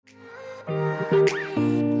So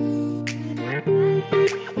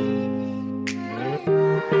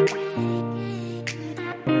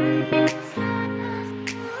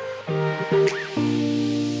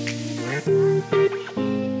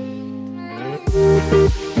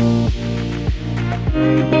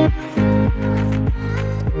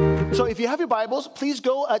if you have your Bibles, please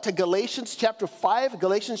go to Galatians chapter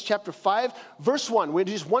 5, verse 1. We're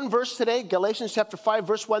just one verse today, Galatians chapter 5,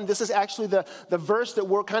 verse 1. This is actually the verse that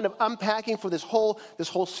we're kind of unpacking for this whole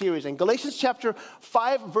series. And Galatians chapter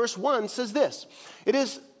 5, verse 1 says this: "It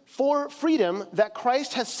is for freedom that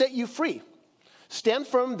Christ has set you free. Stand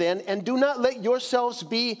firm then, and do not let yourselves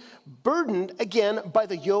be burdened again by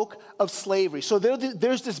the yoke of slavery." So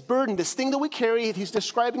there's this burden, this thing that we carry. He's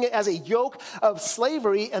describing it as a yoke of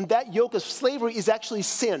slavery, and that yoke of slavery is actually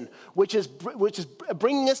sin, which is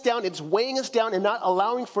bringing us down. It's weighing us down and not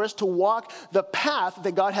allowing for us to walk the path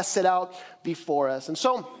that God has set out before us. And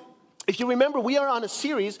so, if you remember, we are on a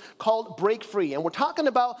series called Break Free, and we're talking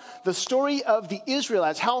about the story of the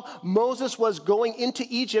Israelites, how Moses was going into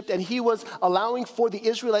Egypt and he was allowing for the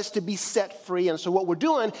Israelites to be set free. And so what we're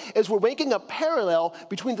doing is we're making a parallel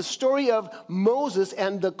between the story of Moses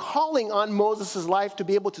and the calling on Moses' life to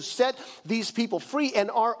be able to set these people free, and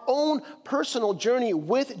our own personal journey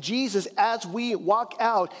with Jesus as we walk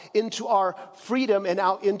out into our freedom and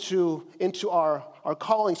out into our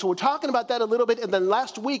calling. So we're talking about that a little bit. And then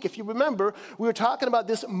last week, if you remember, we were talking about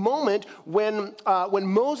this moment when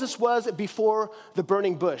Moses was before the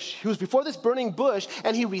burning bush. He was before this burning bush,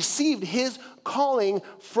 and he received his calling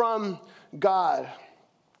from God.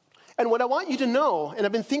 And what I want you to know, and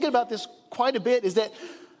I've been thinking about this quite a bit, is that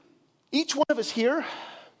each one of us here,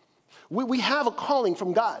 we have a calling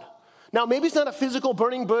from God. Now, maybe it's not a physical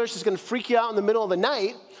burning bush that's going to freak you out in the middle of the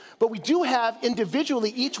night, but we do have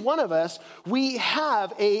individually, each one of us, we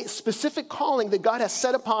have a specific calling that God has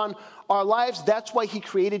set upon our lives. That's why he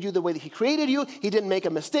created you the way that he created you. He didn't make a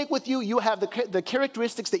mistake with you. You have the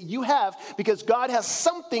characteristics that you have because God has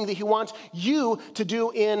something that he wants you to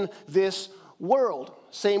do in this world.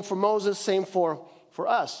 Same for Moses, same for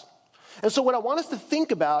us. And so what I want us to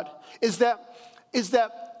think about is that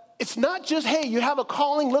it's not just, hey, you have a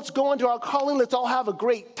calling, let's go into our calling, let's all have a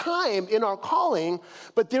great time in our calling,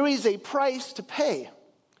 but there is a price to pay.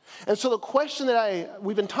 And so the question that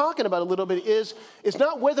we've been talking about a little bit is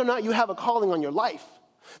not whether or not you have a calling on your life.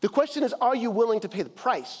 The question is, are you willing to pay the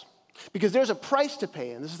price? Because there's a price to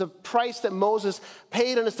pay, and this is the price that Moses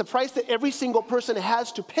paid, and it's the price that every single person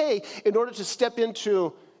has to pay in order to step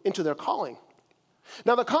into their calling.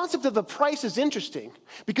 Now, the concept of the price is interesting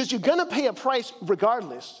because you're going to pay a price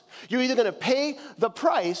regardless. You're either going to pay the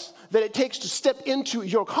price that it takes to step into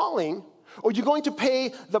your calling, or you're going to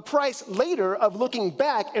pay the price later of looking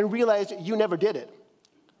back and realize you never did it.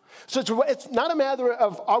 So it's not a matter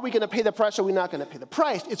of are we going to pay the price or are we not going to pay the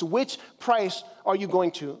price. It's which price are you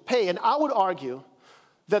going to pay. And I would argue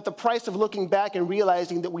that the price of looking back and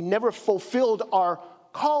realizing that we never fulfilled our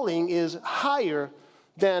calling is higher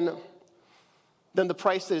than the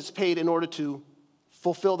price that is paid in order to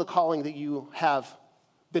fulfill the calling that you have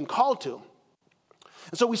been called to.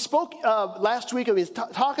 And so we spoke last week,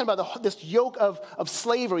 talking about this yoke of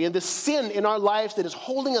slavery and this sin in our lives that is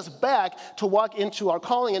holding us back to walk into our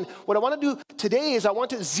calling. And what I want to do today is I want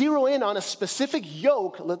to zero in on a specific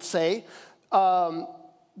yoke, let's say, that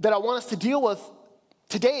I want us to deal with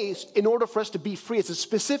today in order for us to be free. It's a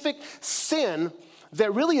specific sin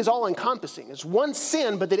that really is all-encompassing. It's one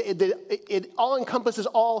sin, but it all encompasses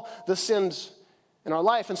all the sins in our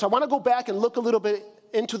life. And so I want to go back and look a little bit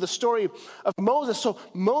into the story of Moses. So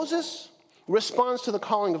Moses responds to the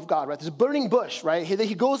calling of God, right? This burning bush, right?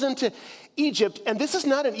 He goes into Egypt, and this is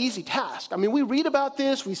not an easy task. I mean, we read about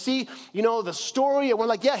this, we see, the story, and we're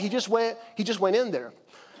like, yeah, he just went in there.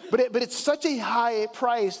 But it's such a high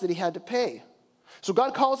price that he had to pay. So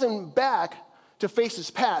God calls him back to face his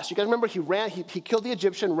past. You guys remember he killed the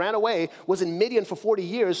Egyptian, ran away, was in Midian for 40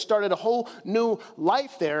 years, started a whole new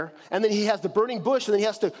life there, and then he has the burning bush, and then he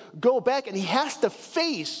has to go back, and he has to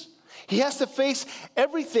face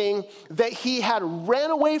everything that he had ran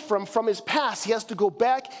away from his past. He has to go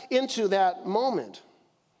back into that moment.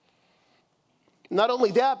 Not only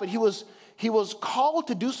that, but he was called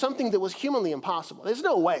to do something that was humanly impossible. There's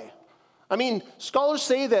no way. I mean, scholars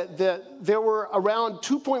say that there were around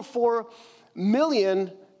 2.4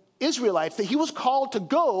 million Israelites that he was called to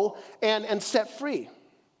go and set free.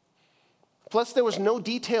 Plus, there was no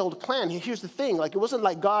detailed plan. Here's the thing, it wasn't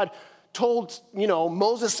like God told,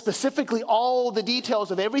 Moses specifically all the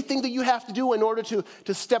details of everything that you have to do in order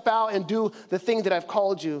to step out and do the thing that I've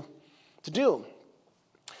called you to do.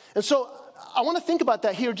 And so I want to think about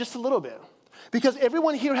that here just a little bit. Because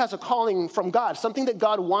everyone here has a calling from God, something that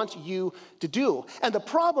God wants you to do. And the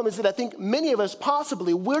problem is that I think many of us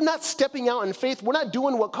possibly, we're not stepping out in faith. We're not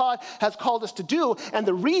doing what God has called us to do. And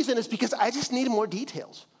the reason is because I just need more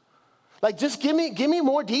details. Like, just give me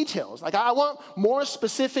more details. Like, I want more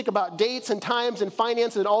specific about dates and times and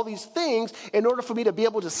finances and all these things in order for me to be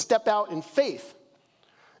able to step out in faith.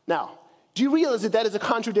 Now, do you realize that that is a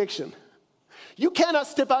contradiction? You cannot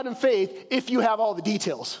step out in faith if you have all the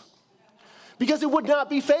details, because it would not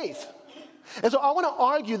be faith. And so I want to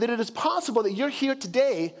argue that it is possible that you're here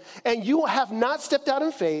today and you have not stepped out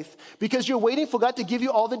in faith because you're waiting for God to give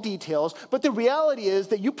you all the details. But the reality is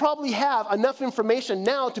that you probably have enough information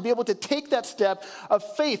now to be able to take that step of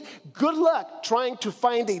faith. Good luck trying to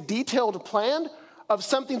find a detailed plan of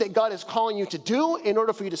something that God is calling you to do in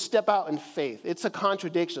order for you to step out in faith. It's a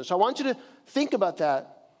contradiction. So I want you to think about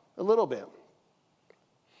that a little bit.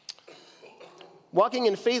 Walking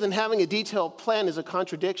in faith and having a detailed plan is a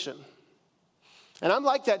contradiction. And I'm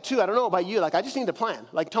like that too. I don't know about you. Like, I just need a plan.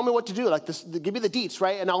 Like, tell me what to do. Like, give me the deets,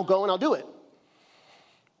 right? And I'll go and I'll do it.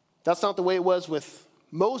 That's not the way it was with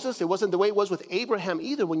Moses. It wasn't the way it was with Abraham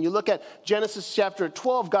either. When you look at Genesis chapter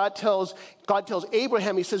 12, God tells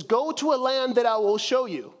Abraham, he says, go to a land that I will show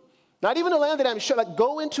you. Not even a land that I'm sure, like,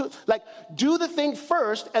 go into, like, do the thing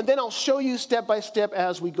first, and then I'll show you step by step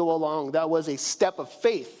as we go along. That was a step of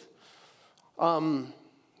faith.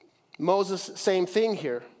 Moses, same thing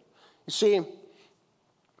here. You see,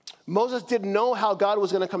 Moses didn't know how God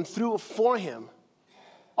was going to come through for him.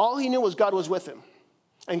 All he knew was God was with him.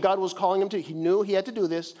 And God was calling him to, he knew he had to do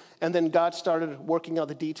this, and then God started working out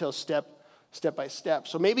the details step by step.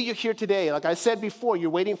 So maybe you're here today, like I said before,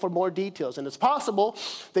 you're waiting for more details. And it's possible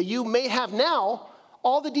that you may have now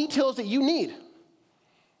all the details that you need.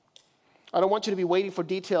 I don't want you to be waiting for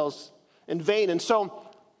details in vain. And so,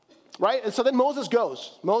 right? And so then Moses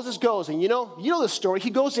goes, and you know the story.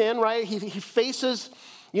 He goes in, right? He faces,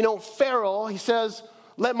 Pharaoh. He says,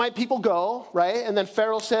 let my people go, right? And then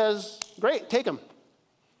Pharaoh says, great, take them.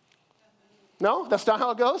 No, that's not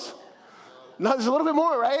how it goes? No, there's a little bit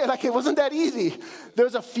more, right? Like, it wasn't that easy.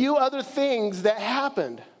 There's a few other things that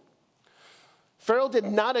happened. Pharaoh did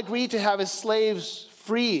not agree to have his slaves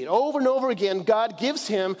freed. Over and over again, God gives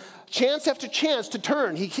him chance after chance to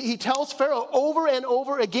turn. He tells Pharaoh over and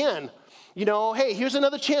over again, hey, here's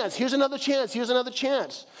another chance, here's another chance, here's another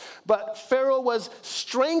chance. But Pharaoh was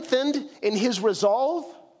strengthened in his resolve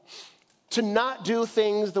to not do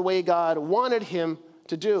things the way God wanted him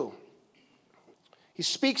to do. He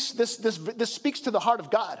speaks, this speaks to the heart of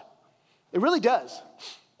God. It really does.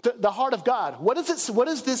 The heart of God. What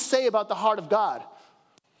does this say about the heart of God?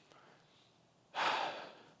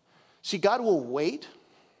 See, God will wait,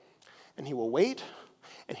 and he will wait,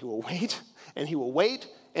 and he will wait, and he will wait,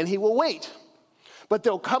 and he will wait. But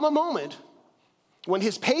there'll come a moment when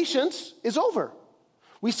his patience is over.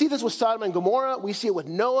 We see this with Sodom and Gomorrah. We see it with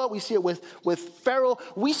Noah. We see it with Pharaoh.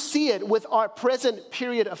 We see it with our present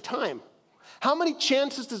period of time. How many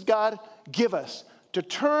chances does God give us to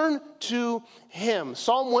turn to him?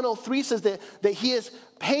 Psalm 103 says that he is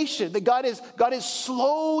patient, that God is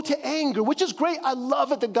slow to anger, which is great. I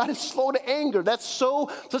love it that God is slow to anger. That's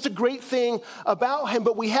such a great thing about him.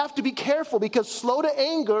 But we have to be careful, because slow to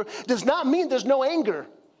anger does not mean there's no anger.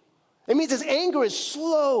 It means his anger is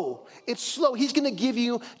slow. It's slow. He's going to give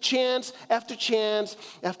you chance after chance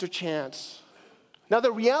after chance. Now,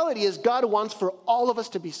 the reality is God wants for all of us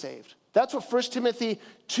to be saved. That's what 1 Timothy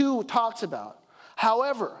 2 talks about.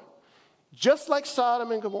 However, just like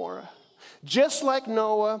Sodom and Gomorrah, just like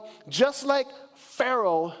Noah, just like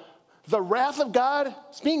Pharaoh, the wrath of God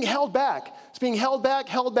is being held back. It's being held back.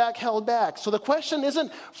 So the question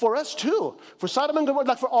isn't for us too, for Sodom and Gomorrah,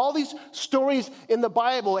 like for all these stories in the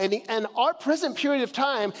Bible and our present period of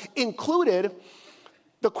time included,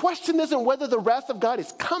 the question isn't whether the wrath of God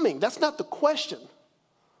is coming. That's not the question.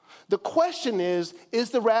 The question is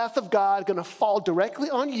the wrath of God going to fall directly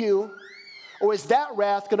on you, or is that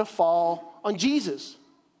wrath going to fall on Jesus?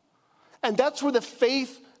 And that's where the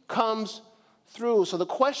faith comes through. So the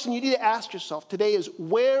question you need to ask yourself today is,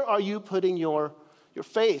 where are you putting your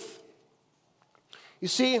faith? You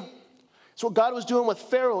see, it's what God was doing with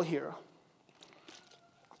Pharaoh here.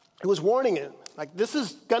 He was warning him, like, this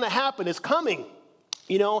is going to happen, it's coming,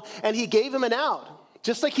 and he gave him an out.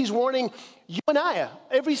 Just like he's warning you and I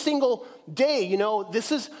every single day,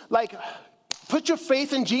 this is like, put your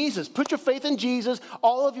faith in Jesus. Put your faith in Jesus,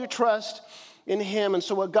 all of your trust in him. And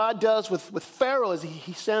so what God does with Pharaoh is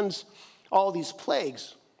he sends all these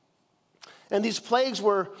plagues. And these plagues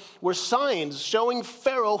were signs showing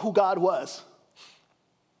Pharaoh who God was.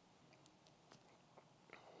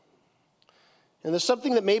 And there's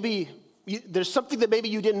something that maybe there's something that maybe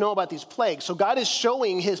you didn't know about these plagues. So God is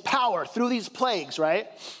showing his power through these plagues, right?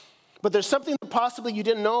 But there's something that possibly you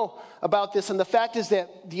didn't know about this, and the fact is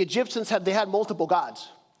that the Egyptians had multiple gods.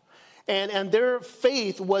 And their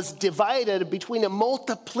faith was divided between a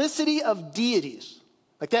multiplicity of deities.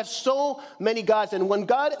 Like, that's so many gods. And when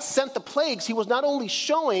God sent the plagues, he was not only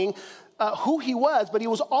showing who he was, but he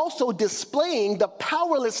was also displaying the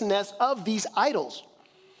powerlessness of these idols.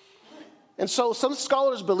 And so some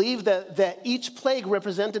scholars believe that each plague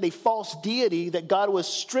represented a false deity that God was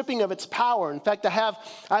stripping of its power. In fact, I have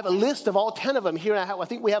a list of all 10 of them here. I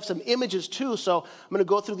think we have some images too, so I'm going to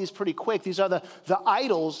go through these pretty quick. These are the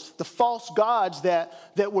idols, the false gods that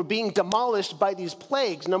were being demolished by these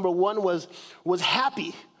plagues. Number one was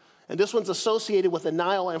Happy. And this one's associated with the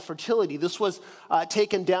Nile and fertility. This was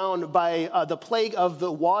taken down by the plague of the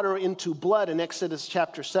water into blood in Exodus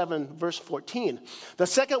chapter 7, verse 14. The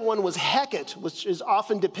second one was Hecate, which is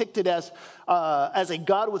often depicted as a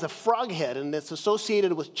god with a frog head, and it's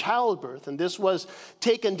associated with childbirth. And this was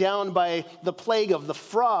taken down by the plague of the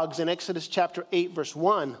frogs in Exodus chapter 8, verse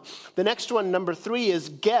 1. The next one, number 3, is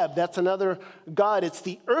Geb. That's another god. It's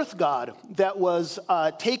the earth god that was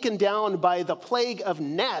taken down by the plague of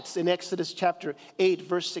gnats in Exodus chapter 8,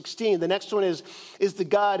 verse 16. The next one is the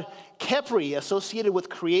god Khepri, associated with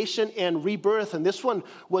creation and rebirth. And this one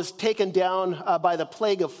was taken down by the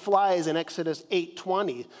plague of flies in Exodus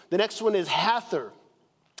 8:20. The next one is Hathor,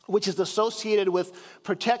 which is associated with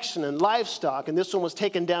protection and livestock. And this one was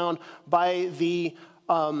taken down by the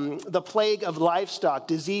plague of livestock,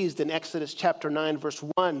 diseased in Exodus chapter 9, verse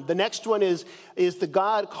 1. The next one is the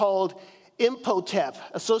god called Imhotep,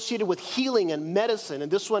 associated with healing and medicine.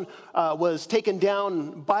 And this one was taken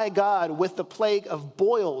down by God with the plague of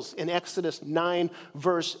boils in Exodus 9,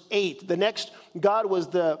 verse 8. The next god was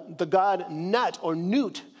the god Nut or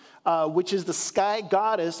Nut, which is the sky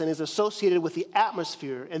goddess and is associated with the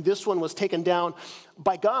atmosphere. And this one was taken down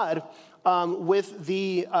by God with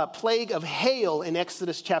the plague of hail in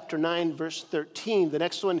Exodus chapter 9, verse 13. The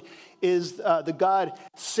next one is the god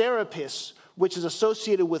Serapis, which is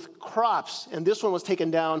associated with crops. And this one was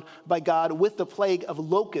taken down by God with the plague of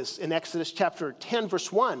locusts in Exodus chapter 10,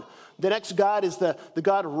 verse 1. The next god is the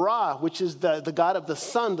god Ra, which is the god of the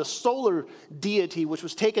sun, the solar deity, which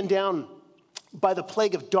was taken down by the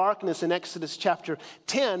plague of darkness in Exodus chapter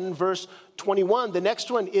 10, verse 21. The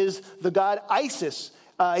next one is the god Isis,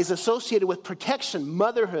 is associated with protection,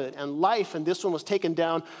 motherhood, and life. And this one was taken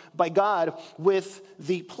down by God with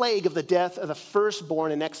the plague of the death of the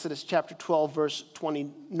firstborn in Exodus chapter 12, verse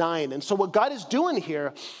 29. And so what God is doing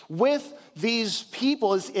here with these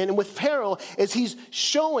people and with Pharaoh is he's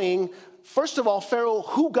showing, first of all, Pharaoh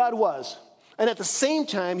who God was. And at the same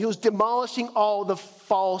time, he was demolishing all the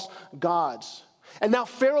false gods. And now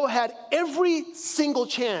Pharaoh had every single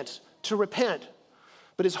chance to repent,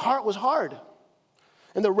 but his heart was hard.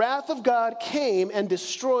 And the wrath of God came and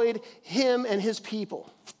destroyed him and his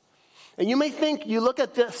people. And you may think, you look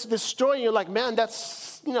at this story and you're like, man, that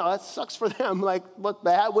sucks for them. Like, what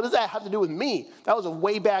does that have to do with me? That was a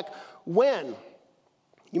way back when.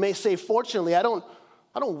 You may say, fortunately, I don't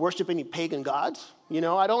worship any pagan gods.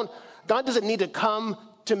 God doesn't need to come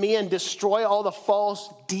to me and destroy all the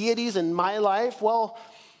false deities in my life. Well,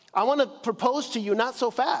 I want to propose to you not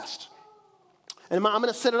so fast. And I'm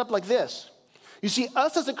going to set it up like this. You see,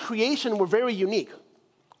 us as a creation, we're very unique.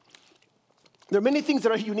 There are many things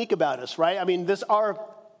that are unique about us, right? I mean,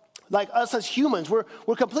 like us as humans, we're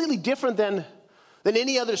completely different than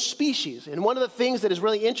any other species. And one of the things that is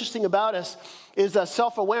really interesting about us is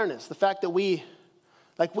self-awareness, the fact that we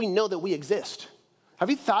know that we exist. Have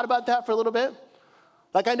you thought about that for a little bit?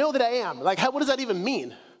 Like, I know that I am. Like, what does that even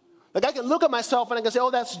mean? Like, I can look at myself and I can say,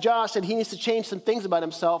 oh, that's Josh, and he needs to change some things about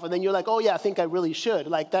himself. And then you're like, oh, yeah, I think I really should.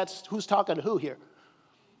 Like, that's who's talking to who here?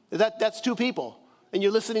 That's two people. And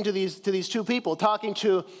you're listening to these two people talking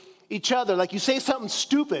to each other. Like, you say something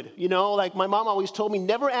stupid, like my mom always told me,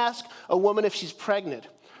 never ask a woman if she's pregnant.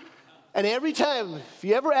 And every time, if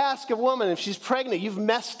you ever ask a woman if she's pregnant, you've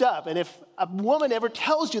messed up. And if a woman ever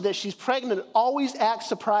tells you that she's pregnant, always act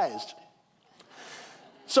surprised.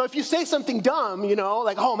 So if you say something dumb,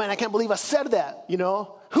 like, oh man, I can't believe I said that,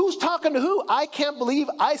 Who's talking to who? I can't believe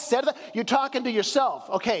I said that. You're talking to yourself.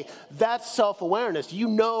 Okay, that's self-awareness. You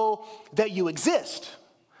know that you exist.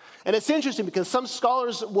 And it's interesting because some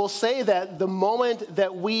scholars will say that the moment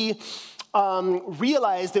that we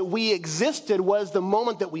realized that we existed was the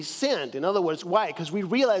moment that we sinned. In other words, why? Because we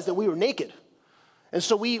realized that we were naked. And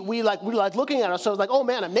so we like looking at ourselves like, oh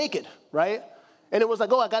man, I'm naked, right? And it was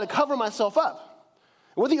like, oh, I got to cover myself up.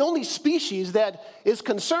 We're the only species that is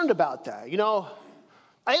concerned about that.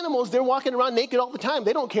 Animals, they're walking around naked all the time.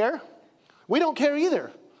 They don't care. We don't care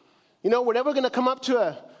either. We're never going to come up to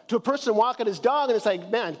a person walking his dog and it's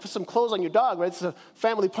like, man, put some clothes on your dog, right? It's a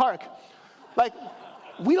family park. Like,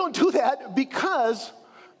 we don't do that because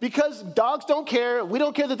dogs don't care. We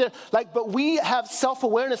don't care that they're like, but we have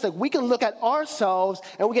self-awareness. Like, we can look at ourselves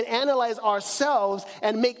and we can analyze ourselves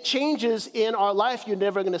and make changes in our life. You're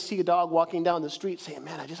never going to see a dog walking down the street saying,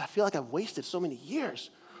 man, I feel like I've wasted so many years.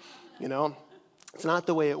 It's not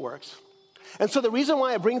the way it works. And so the reason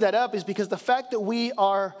why I bring that up is because the fact that we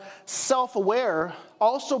are self-aware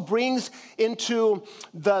also brings into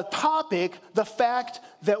the topic the fact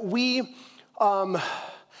that we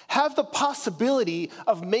have the possibility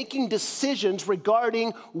of making decisions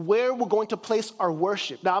regarding where we're going to place our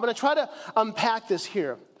worship. Now, I'm going to try to unpack this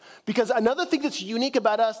here, because another thing that's unique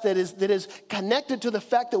about us that is connected to the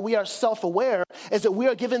fact that we are self-aware is that we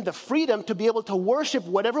are given the freedom to be able to worship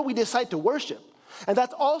whatever we decide to worship. And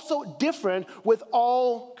that's also different with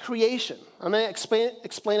all creation. I'm going to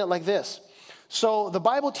explain it like this. So the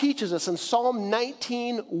Bible teaches us in Psalm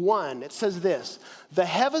 19:1, it says this: the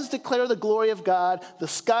heavens declare the glory of God, the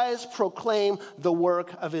skies proclaim the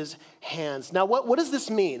work of his hands. Now, what does this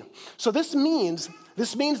mean? So this means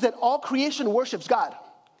that all creation worships God.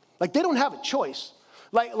 Like, they don't have a choice.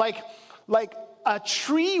 Like a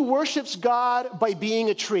tree worships God by being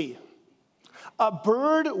a tree. A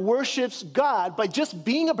bird worships God by just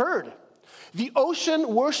being a bird. The ocean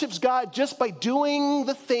worships God just by doing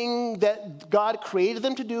the thing that God created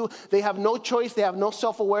them to do. They have no choice. They have no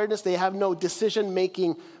self-awareness. They have no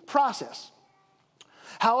decision-making process.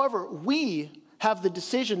 However, we have the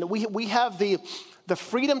decision, that we have the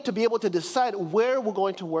freedom to be able to decide where we're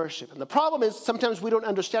going to worship. And the problem is sometimes we don't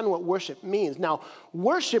understand what worship means. Now,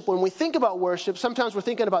 worship, when we think about worship, sometimes we're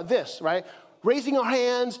thinking about this, right? Raising our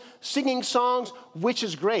hands, singing songs, which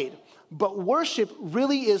is great. But worship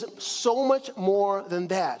really is so much more than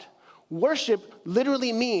that. Worship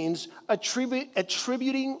literally means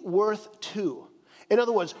attributing worth to. In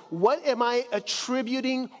other words, what am I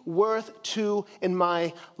attributing worth to in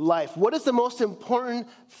my life? What is the most important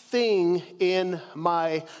thing in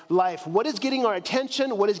my life? What is getting our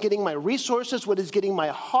attention? What is getting my resources? What is getting my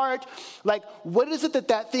heart? Like, what is it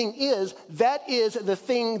that thing is? That is the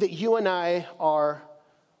thing that you and I are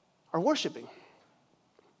worshiping.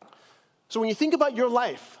 So when you think about your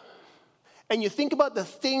life, and you think about the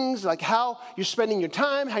things like how you're spending your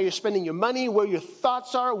time, how you're spending your money, where your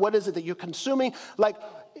thoughts are, what is it that you're consuming. Like,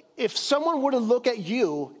 if someone were to look at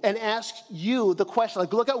you and ask you the question,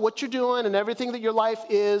 like, look at what you're doing and everything that your life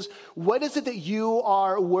is, what is it that you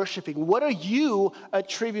are worshiping? What are you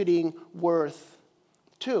attributing worth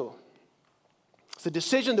to? It's a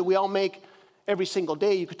decision that we all make every single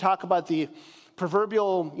day. You could talk about the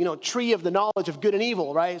proverbial, tree of the knowledge of good and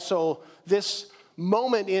evil, right? So this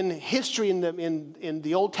moment in history in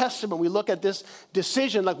the Old Testament, we look at this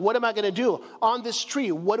decision, like, what am I going to do on this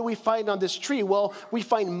tree? What do we find on this tree? Well, we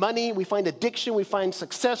find money, we find addiction, we find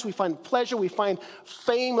success, we find pleasure, we find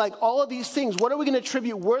fame, like all of these things. What are we going to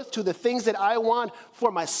attribute worth to? The things that I want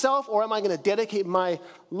for myself, or am I going to dedicate my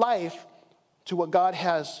life to what God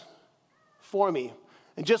has for me?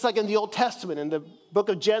 And just like in the Old Testament, in the book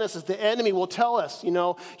of Genesis, the enemy will tell us,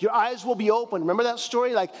 your eyes will be open. Remember that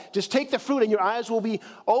story? Like, just take the fruit and your eyes will be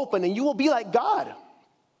open and you will be like God.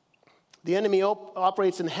 The enemy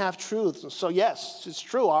operates in half-truths. And so, yes, it's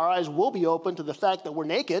true. Our eyes will be open to the fact that we're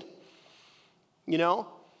naked.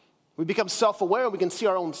 We become self-aware. We can see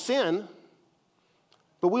our own sin.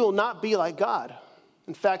 But we will not be like God.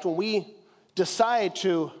 In fact, when we decide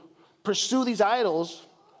to pursue these idols,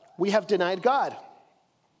 we have denied God.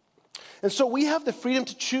 And so we have the freedom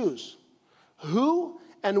to choose who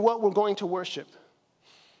and what we're going to worship.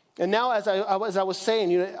 And now, as I was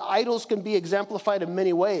saying, idols can be exemplified in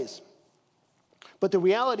many ways. But the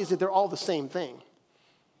reality is that they're all the same thing.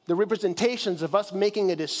 The representations of us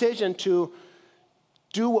making a decision to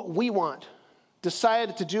do what we want,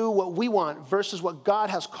 decide to do what we want versus what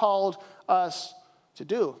God has called us to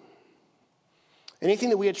do.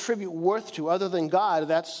 Anything that we attribute worth to other than God,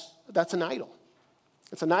 that's an idol.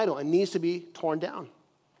 It's an idol and needs to be torn down.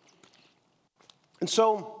 And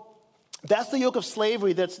so that's the yoke of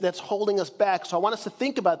slavery that's holding us back. So I want us to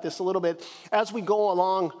think about this a little bit as we go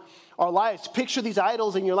along our lives. Picture these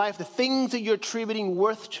idols in your life, the things that you're attributing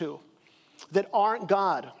worth to that aren't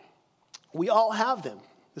God. We all have them.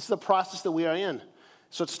 This is the process that we are in.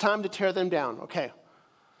 So it's time to tear them down. Okay.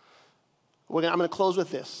 I'm going to close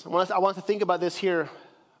with this. I want to think about this here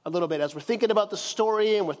a little bit as we're thinking about the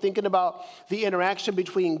story and we're thinking about the interaction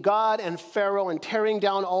between God and Pharaoh and tearing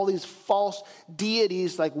down all these false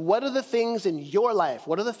deities. Like, what are the things in your life?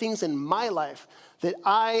 What are the things in my life that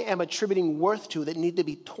I am attributing worth to that need to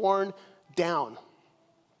be torn down.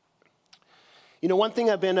 You know, one thing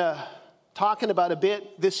I've been talking about a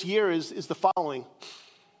bit this year is the following.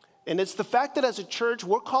 And it's the fact that as a church,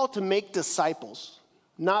 we're called to make disciples,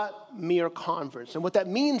 not mere converts. And what that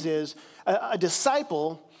means is a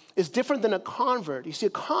disciple is different than a convert. You see,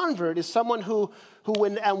 a convert is someone who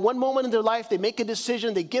when at one moment in their life, they make a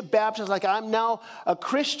decision, they get baptized, like I'm now a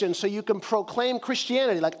Christian, so you can proclaim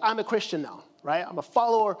Christianity, like I'm a Christian now, right? I'm a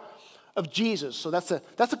follower of Jesus. So that's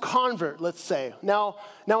a convert, let's say. Now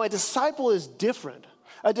a disciple is different.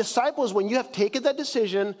 A disciple is when you have taken that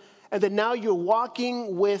decision and then now you're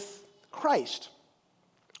walking with Christ.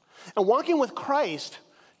 And walking with Christ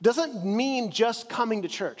doesn't mean just coming to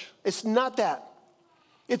church. It's not that.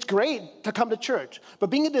 It's great to come to church, but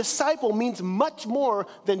being a disciple means much more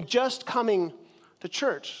than just coming to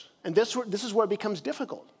church. And this is where it becomes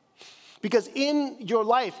difficult. Because in your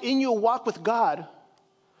life, in your walk with God,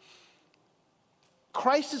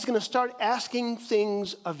 Christ is going to start asking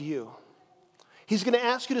things of you. He's going to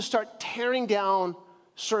ask you to start tearing down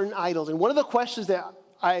certain idols. And one of the questions that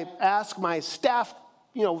I ask my staff,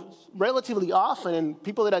 relatively often, and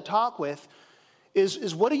people that I talk with,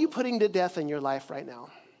 is what are you putting to death in your life right now?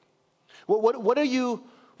 What are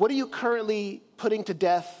you currently putting to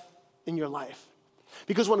death in your life?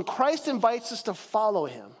 Because when Christ invites us to follow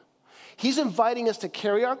him, he's inviting us to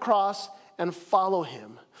carry our cross and follow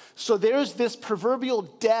him. So there's this proverbial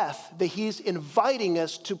death that he's inviting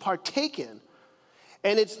us to partake in.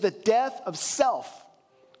 And it's the death of self.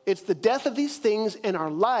 It's the death of these things in our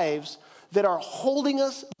lives that are holding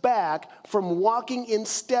us back from walking in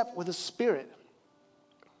step with the Spirit.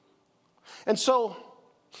 And so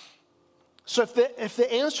if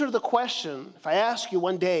the answer to the question, if I ask you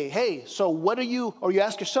one day, hey, so what are you, or you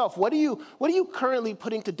ask yourself, what are you currently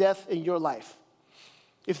putting to death in your life?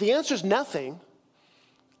 If the answer is nothing,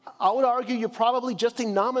 I would argue you're probably just a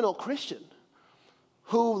nominal Christian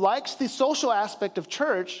who likes the social aspect of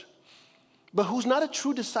church, but who's not a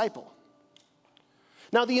true disciple.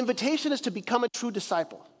 Now, the invitation is to become a true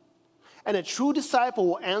disciple. And a true disciple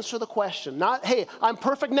will answer the question, not, hey, I'm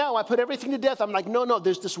perfect now, I put everything to death. I'm like, no,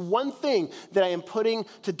 there's this one thing that I am putting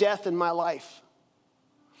to death in my life.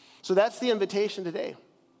 So that's the invitation today,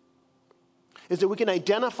 is that we can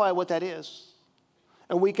identify what that is.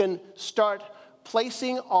 And we can start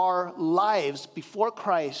placing our lives before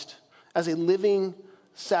Christ as a living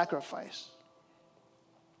sacrifice.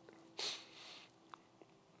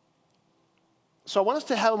 So I want us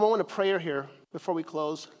to have a moment of prayer here before we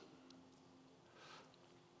close.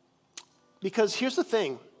 Because here's the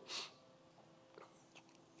thing.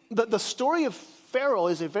 The story of Pharaoh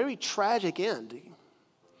is a very tragic end.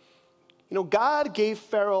 God gave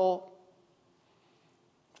Pharaoh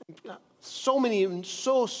so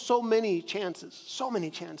many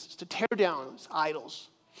chances to tear down his idols,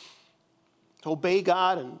 to obey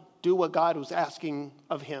God and do what God was asking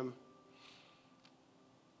of him.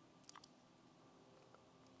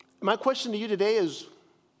 My question to you today is,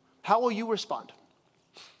 how will you respond?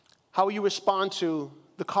 How will you respond to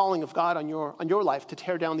the calling of God on your life to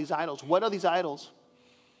tear down these idols? What are these idols?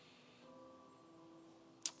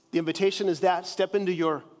 The invitation is that step into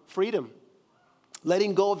your freedom,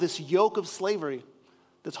 letting go of this yoke of slavery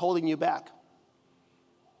that's holding you back,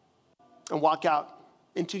 and walk out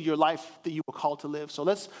into your life that you were called to live. So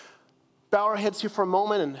let's bow our heads here for a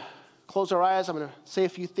moment and close our eyes. I'm going to say a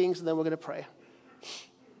few things and then we're going to pray.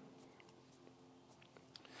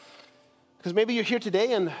 Because maybe you're here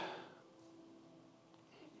today and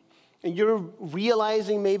you're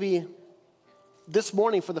realizing maybe this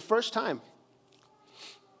morning for the first time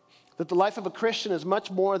that the life of a Christian is much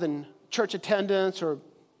more than church attendance or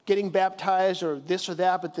getting baptized or this or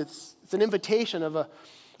that, but it's an invitation of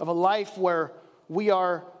a life where we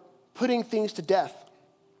are putting things to death.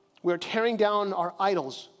 We are tearing down our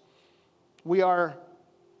idols. We are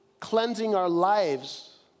cleansing our lives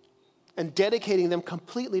and dedicating them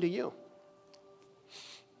completely to you.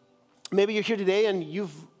 Maybe you're here today and you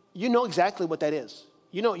know exactly what that is.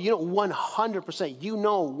 You know 100%. You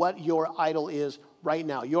know what your idol is right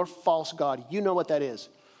now, your false god. You know what that is.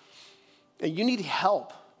 And you need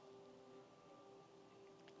help.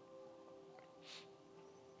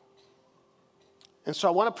 And so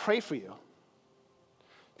I want to pray for you.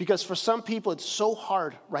 Because for some people, it's so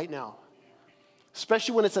hard right now.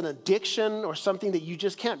 Especially when it's an addiction or something that you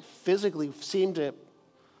just can't physically seem to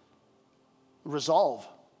resolve.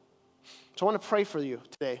 So I want to pray for you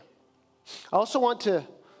today. I also want to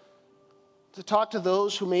talk to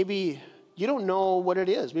those who maybe you don't know what it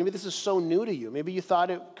is. Maybe this is so new to you. Maybe you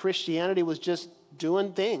thought Christianity was just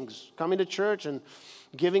doing things, coming to church and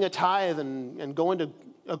giving a tithe and going to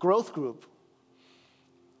a growth group.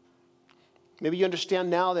 Maybe you understand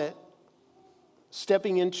now that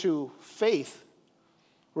stepping into faith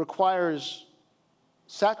requires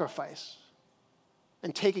sacrifice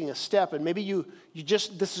and taking a step. And maybe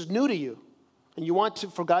this is new to you. And you want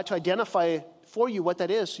for God to identify for you what that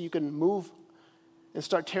is so you can move and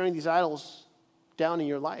start tearing these idols down in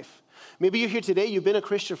your life. Maybe you're here today, you've been a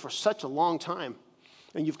Christian for such a long time,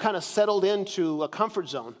 and you've kind of settled into a comfort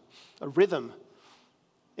zone, a rhythm.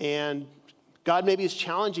 And God maybe is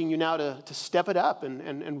challenging you now to step it up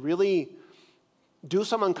and really do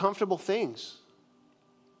some uncomfortable things.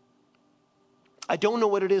 I don't know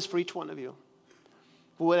what it is for each one of you.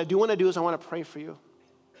 But what I do want to do is I want to pray for you.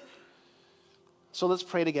 So let's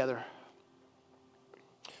pray together.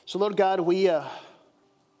 So Lord God, we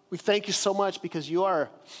thank you so much because you are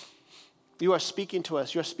speaking to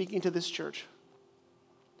us. You're speaking to this church.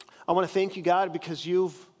 I want to thank you, God, because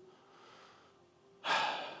you've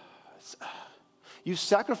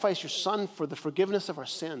sacrificed your Son for the forgiveness of our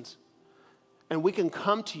sins. And we can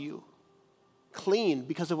come to you clean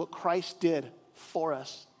because of what Christ did for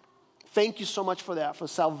us. Thank you so much for that, for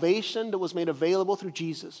salvation that was made available through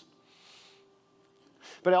Jesus.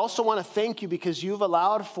 But I also want to thank you because you've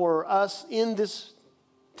allowed for us in this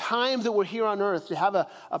time that we're here on earth to have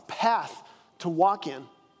a path to walk in.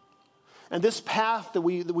 And this path that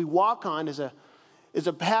we walk on is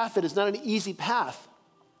a path that is not an easy path.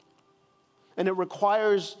 And it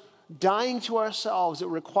requires dying to ourselves. It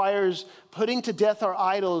requires putting to death our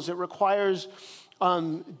idols. It requires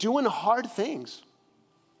doing hard things.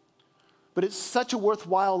 But it's such a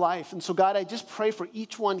worthwhile life. And so, God, I just pray for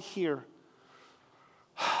each one here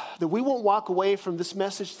that we won't walk away from this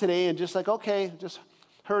message today and just like, okay, just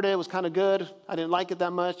heard it was kind of good. I didn't like it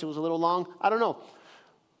that much. It was a little long. I don't know.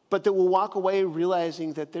 But that we'll walk away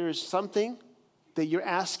realizing that there is something that you're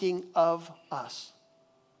asking of us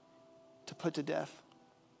to put to death.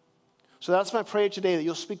 So that's my prayer today, that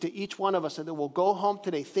you'll speak to each one of us and that we'll go home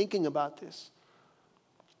today thinking about this.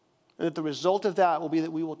 And that the result of that will be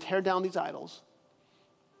that we will tear down these idols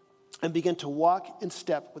and begin to walk in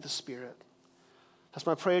step with the Spirit. That's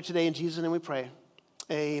my prayer today. In Jesus' name we pray.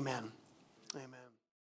 Amen. Amen.